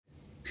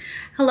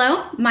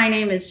Hello, my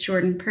name is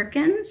Jordan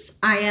Perkins.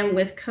 I am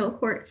with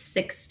Cohort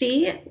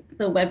 60,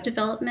 the web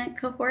development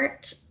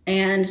cohort,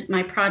 and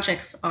my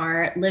projects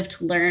are Live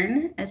to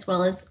Learn as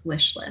well as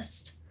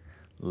Wishlist.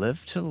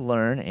 Live to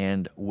learn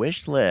and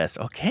wish list.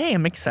 Okay,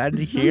 I'm excited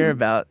to hear Mhm.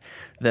 about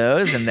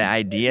those and the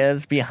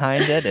ideas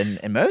behind it, and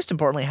most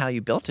importantly, how you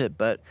built it.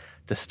 But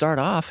to start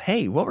off,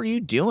 hey, what were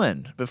you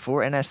doing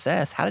before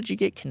NSS? How did you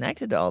get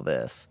connected to all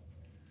this?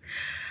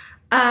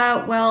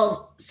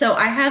 So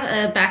I have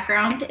a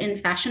background in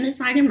fashion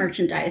design and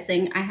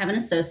merchandising. I have an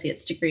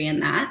associate's degree in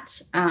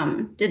that.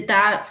 Did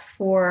that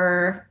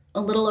for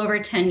a little over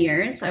 10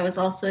 years. I was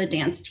also a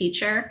dance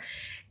teacher.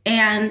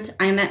 And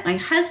I met my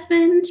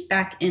husband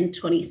back in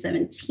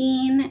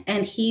 2017,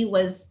 and he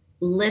was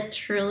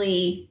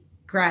literally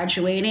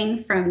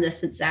graduating from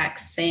this exact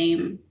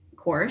same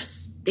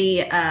course,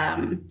 the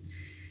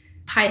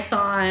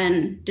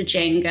Python,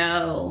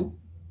 Django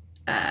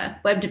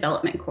web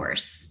development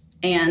course.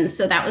 And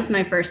so that was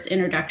my first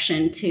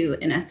introduction to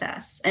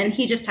NSS. And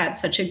he just had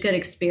such a good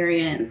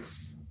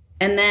experience.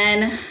 And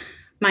then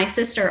my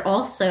sister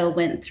also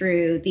went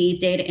through the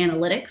data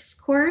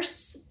analytics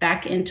course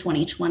back in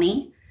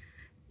 2020.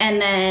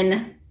 And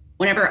then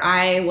whenever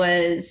I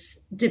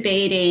was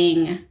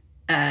debating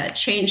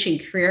changing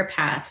career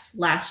paths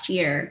last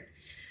year,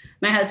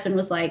 my husband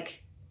was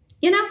like,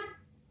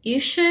 you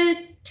should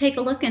take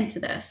a look into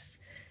this.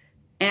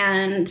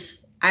 And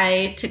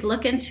I took a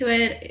look into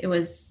it. It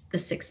was the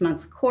 6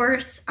 month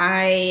course.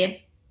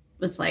 I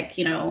was like,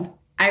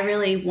 I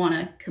really want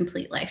a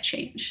complete life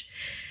change.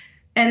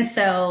 And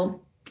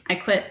so I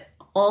quit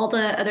all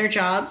the other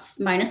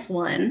jobs minus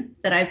one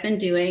that I've been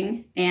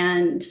doing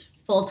and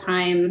full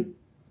time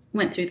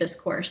went through this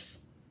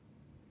course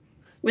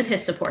with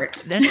his support.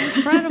 That's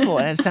incredible.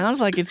 And it sounds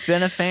like it's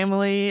been a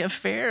family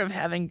affair of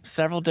having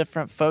several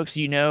different folks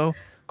you know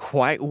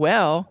quite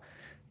well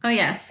Oh,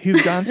 yes.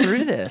 who've gone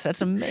through this.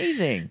 That's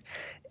amazing.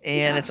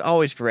 And Yeah. it's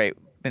always great.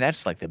 And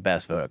that's like the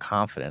best vote of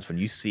confidence when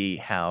you see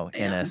how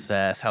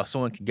NSS, how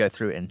someone can go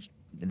through and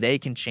they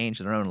can change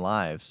their own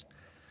lives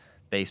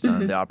based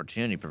on the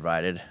opportunity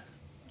provided.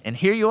 And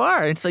here you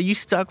are. And so you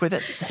stuck with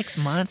it 6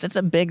 months. It's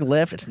a big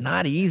lift. It's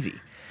not easy.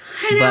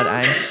 I know. But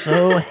I'm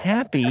so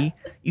happy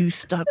you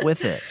stuck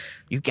with it.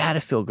 You got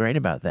to feel great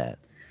about that.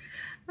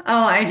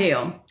 Oh, I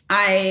do.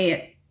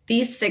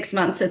 These 6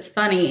 months, it's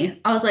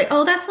funny. I was like,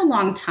 oh, that's a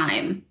long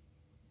time.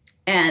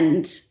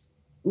 And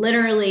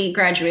literally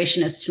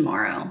graduation is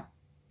tomorrow.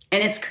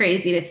 And it's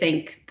crazy to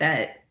think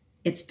that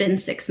it's been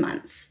 6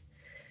 months.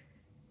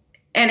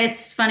 And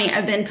it's funny,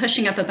 I've been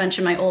pushing up a bunch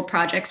of my old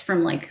projects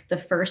from like the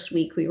first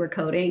week we were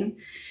coding.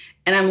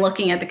 And I'm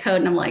looking at the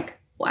code and I'm like,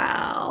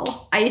 wow,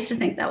 I used to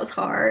think that was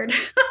hard.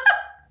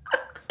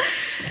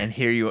 And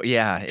here you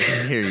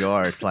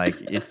are. It's like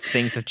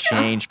things have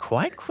changed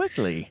quite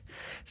quickly.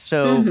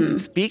 So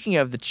speaking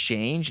of the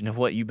change and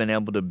what you've been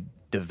able to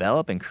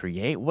develop and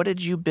create, what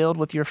did you build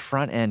with your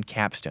front end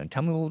capstone?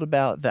 Tell me a little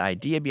about the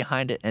idea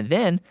behind it, and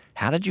then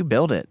how did you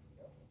build it?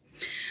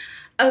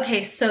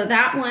 Okay, so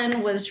that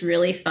one was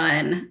really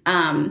fun.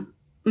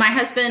 My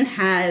husband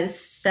has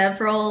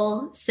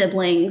several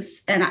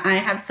siblings, and I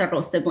have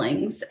several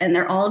siblings, and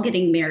they're all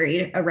getting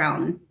married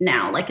around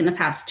now, like in the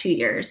past 2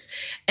 years.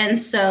 And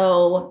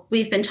so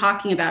we've been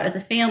talking about as a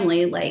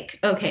family, like,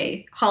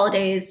 okay,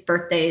 holidays,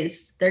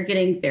 birthdays, they're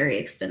getting very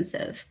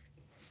expensive.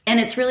 And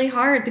it's really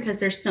hard because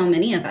there's so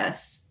many of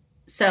us.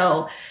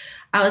 So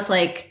I was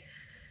like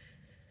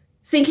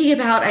thinking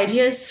about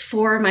ideas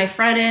for my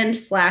front end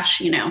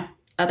slash,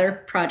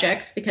 other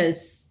projects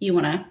because you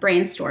want to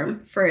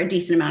brainstorm for a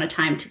decent amount of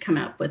time to come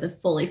up with a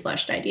fully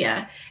fleshed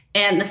idea.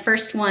 And the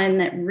first one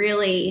that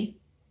really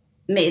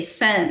made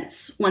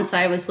sense once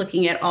I was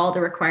looking at all the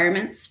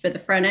requirements for the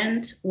front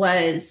end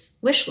was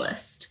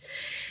Wishlist.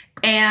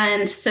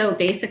 And so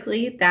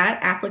basically that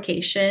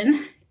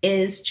application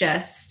is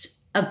just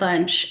a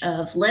bunch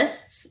of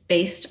lists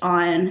based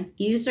on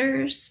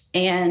users,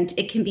 and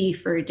it can be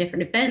for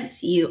different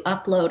events. You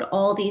upload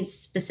all these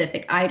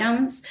specific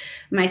items.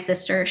 My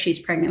sister, she's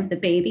pregnant with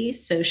a baby,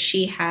 so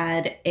she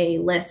had a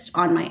list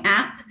on my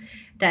app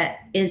that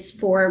is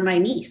for my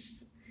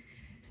niece.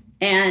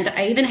 And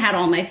I even had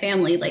all my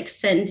family like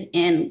send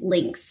in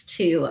links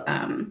to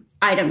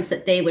items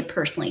that they would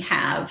personally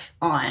have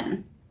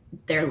on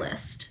their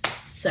list.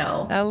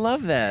 So I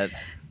love that.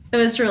 it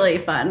was really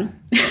fun.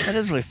 That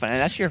is really fun. And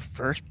that's your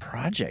first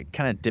project,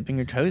 kind of dipping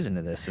your toes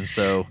into this. And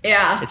so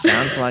Yeah. it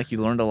sounds like you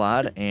learned a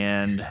lot,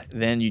 and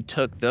then you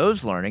took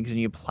those learnings and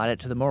you applied it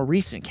to the more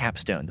recent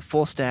capstone, the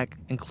full stack,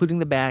 including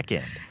the back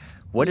end.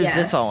 What is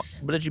this all?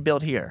 What did you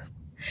build here?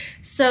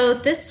 So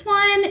this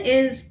one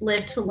is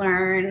Live to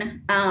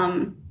Learn.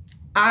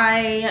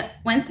 I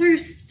went through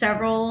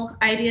several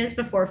ideas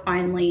before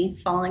finally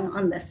falling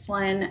on this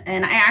one.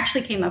 And I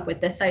actually came up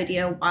with this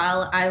idea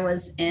while I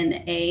was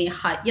in a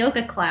hot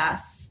yoga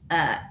class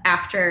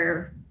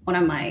after one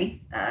of my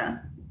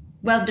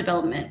web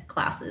development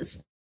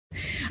classes.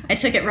 I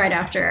took it right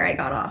after I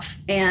got off.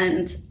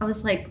 And I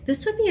was like,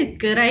 this would be a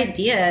good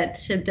idea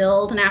to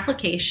build an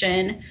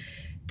application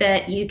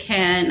that you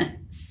can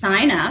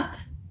sign up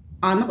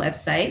on the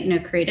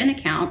website, create an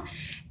account.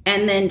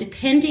 And then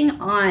depending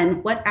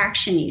on what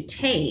action you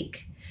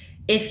take,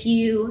 if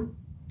you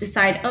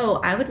decide, oh,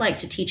 I would like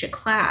to teach a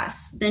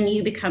class, then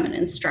you become an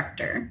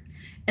instructor.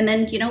 And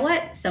then you know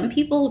what? Some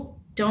people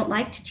don't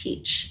like to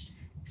teach.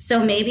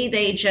 So maybe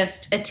they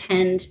just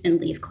attend and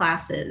leave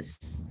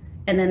classes.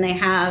 And then they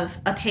have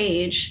a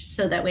page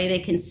so that way they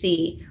can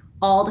see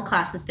all the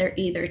classes they're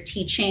either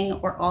teaching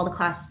or all the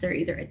classes they're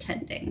either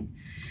attending.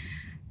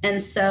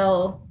 And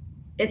so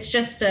it's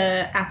just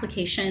a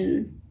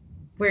application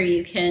where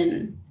you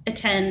can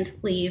attend,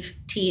 leave,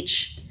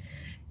 teach.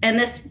 And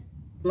this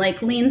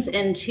leans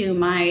into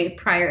my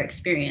prior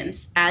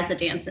experience as a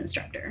dance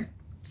instructor.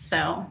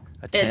 So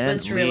attend, it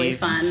was really leave,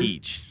 fun. And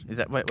teach. Is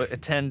that what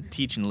attend,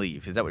 teach, and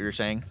leave? Is that what you're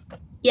saying?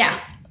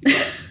 Yeah.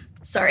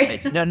 Sorry.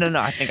 No.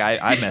 I think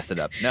I messed it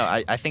up. No,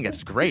 I think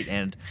it's great.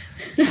 And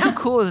how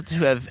cool is it to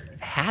have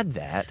had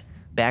that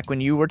back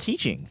when you were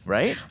teaching,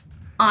 right?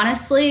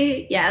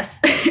 Honestly, yes.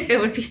 It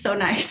would be so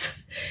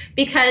nice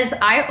because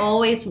I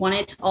always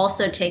wanted to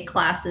also take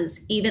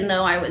classes, even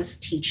though I was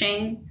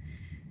teaching.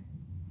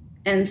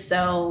 And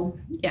so,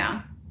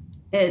 yeah,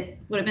 it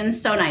would have been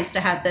so nice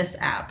to have this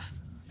app.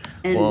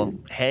 And well,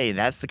 hey,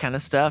 that's the kind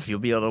of stuff you'll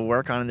be able to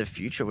work on in the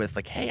future with,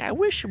 like, hey, I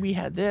wish we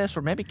had this,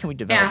 or maybe can we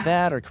develop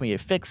that, or can we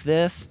fix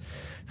this?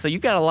 So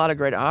you've got a lot of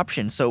great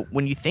options. So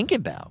when you think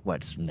about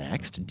what's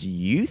next, do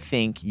you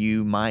think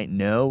you might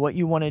know what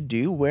you want to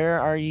do? Where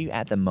are you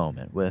at the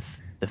moment with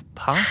the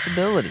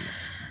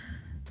possibilities?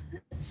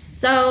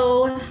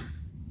 So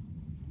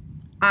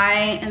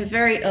I am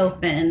very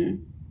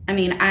open. I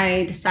mean,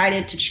 I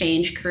decided to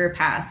change career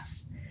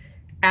paths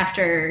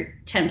after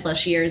 10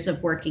 plus years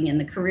of working in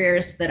the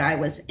careers that I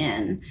was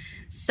in.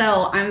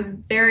 So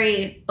I'm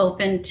very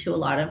open to a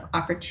lot of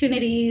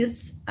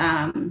opportunities.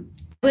 I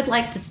would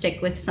like to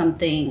stick with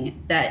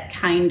something that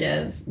kind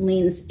of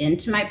leans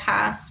into my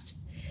past,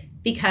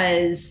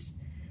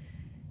 because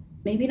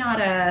maybe not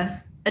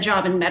a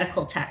job in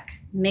medical tech,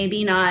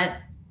 maybe not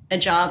a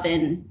job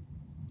in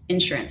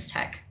insurance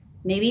tech,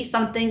 maybe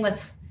something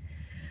with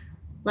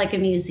like a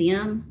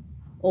museum,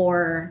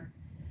 or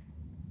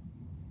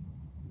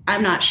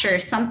I'm not sure,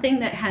 something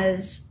that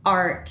has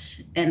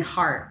art and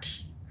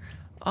heart.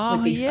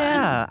 Oh,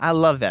 yeah. Fun. I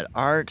love that.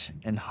 Art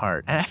and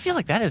heart. And I feel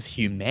like that is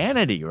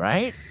humanity,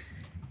 right?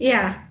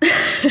 Yeah.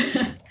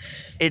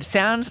 It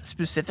sounds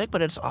specific,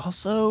 but it's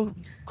also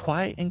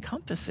quite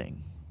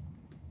encompassing.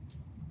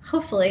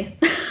 Hopefully.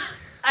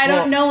 I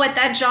don't know what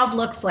that job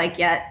looks like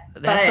yet.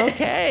 That's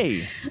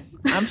okay.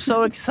 I'm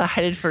so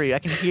excited for you. I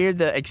can hear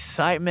the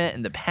excitement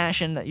and the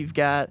passion that you've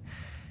got.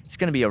 It's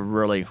going to be a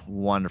really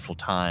wonderful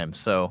time.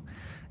 So,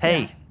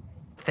 hey,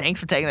 thanks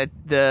for taking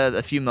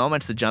the few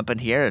moments to jump in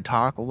here to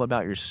talk a little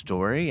about your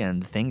story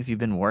and the things you've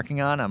been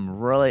working on. I'm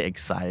really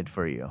excited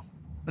for you.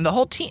 And the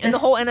whole team and the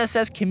whole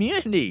NSS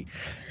community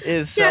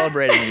is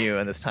celebrating you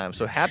in this time.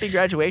 So happy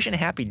graduation,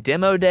 happy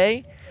demo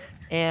day,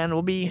 and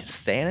we'll be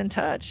staying in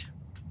touch.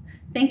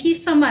 Thank you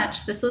so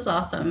much. This was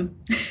awesome.